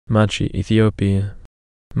Maji, Ethiopia.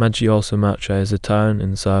 Maji, also Machi, is a town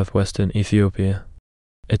in southwestern Ethiopia.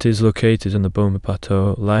 It is located on the Boma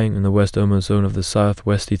Plateau, lying in the West Omo Zone of the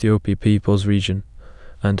Southwest Ethiopia Peoples Region,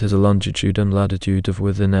 and has a longitude and latitude of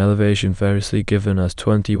with an elevation variously given as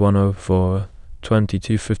 2104,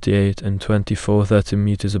 2258 and 2430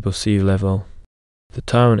 meters above sea level. The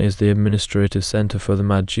town is the administrative center for the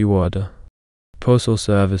Maji woreda. Postal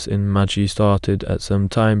service in Maji started at some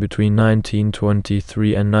time between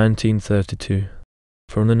 1923 and 1932.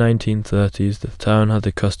 From the 1930s, the town had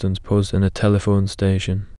a customs post and a telephone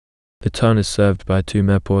station. The town is served by Tume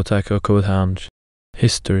Airport, ICAO code HAMJ.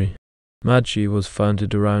 History. Maji was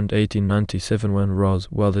founded around 1897 when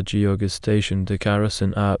Ros Welder Georges stationed the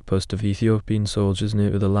garrison outpost of Ethiopian soldiers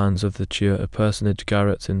near the lands of the Chur. A personage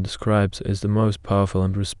Garretson describes as the most powerful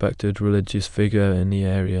and respected religious figure in the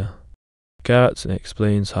area. Garretson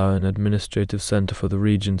explains how an administrative centre for the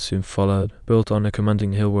region soon followed, built on a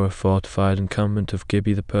commanding hill where a fortified encampment of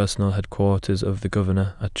Gibi, the personal headquarters of the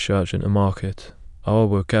governor, a church and a market. All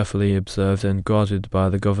were carefully observed and guarded by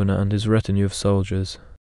the governor and his retinue of soldiers.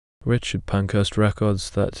 Richard Pankhurst records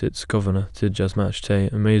that its governor, Tijas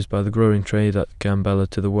Machte, amazed by the growing trade at Gambela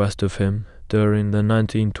to the west of him, during the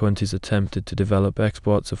 1920s attempted to develop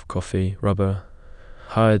exports of coffee, rubber,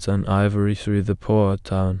 hides and ivory through the poor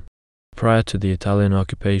town. Prior to the Italian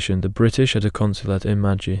occupation, the British had a consulate in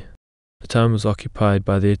Maji. The town was occupied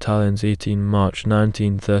by the Italians 18 March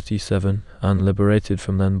 1937 and liberated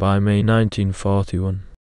from them by May 1941.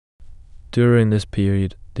 During this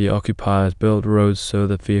period, the occupiers built roads so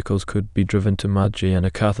that vehicles could be driven to Maji, and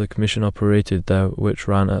a Catholic mission operated there which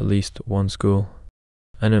ran at least one school.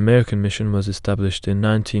 An American mission was established in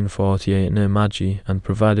 1948 near Maji and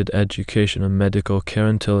provided education and medical care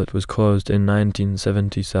until it was closed in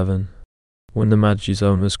 1977. When the Maji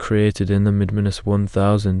zone was created in the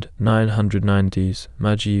mid-1990s,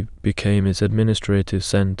 Maji became its administrative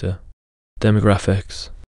center. Demographics.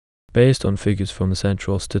 Based on figures from the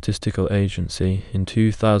Central Statistical Agency, in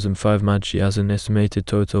 2005 Maji has an estimated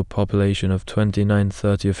total population of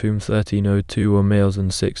 2930, of whom 1302 were males and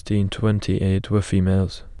 1628 were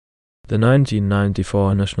females. The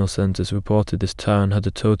 1994 National Census reported this town had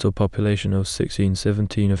a total population of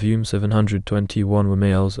 1617, of whom 721 were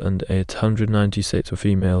males and 896 were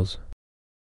females.